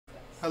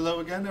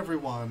Hello again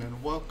everyone,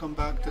 and welcome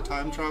back to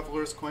Time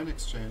Traveler's Coin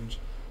Exchange.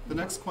 The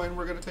next coin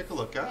we're going to take a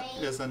look at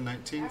is a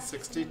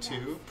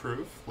 1962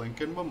 proof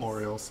Lincoln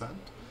Memorial Cent.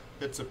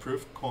 It's a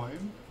proof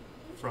coin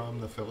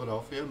from the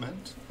Philadelphia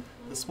Mint.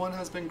 This one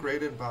has been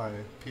graded by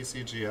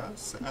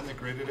PCGS, and they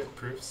graded it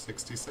proof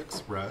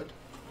 66 red.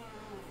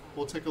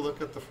 We'll take a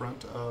look at the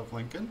front of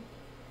Lincoln,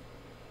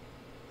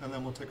 and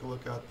then we'll take a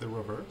look at the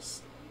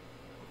reverse.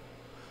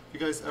 If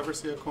you guys ever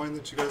see a coin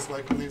that you guys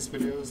like in these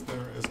videos,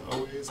 there is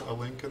always a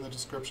link in the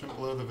description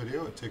below the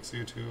video. It takes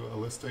you to a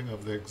listing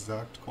of the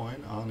exact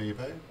coin on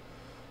eBay.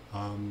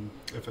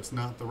 If it's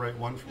not the right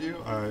one for you,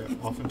 I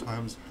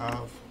oftentimes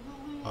have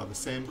the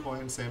same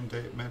coin, same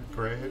date, mint,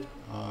 grade,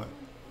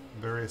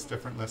 various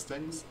different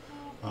listings.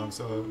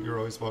 So you're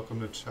always welcome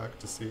to check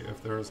to see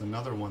if there is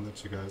another one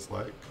that you guys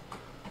like.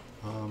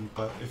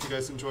 But if you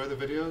guys enjoy the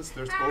videos,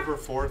 there's over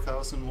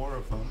 4,000 more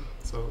of them.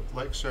 So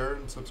like, share,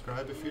 and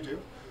subscribe if you do.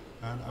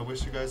 And I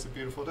wish you guys a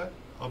beautiful day.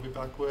 I'll be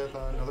back with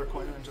another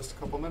coin in just a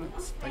couple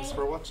minutes. Thanks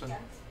for watching.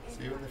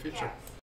 See you in the future.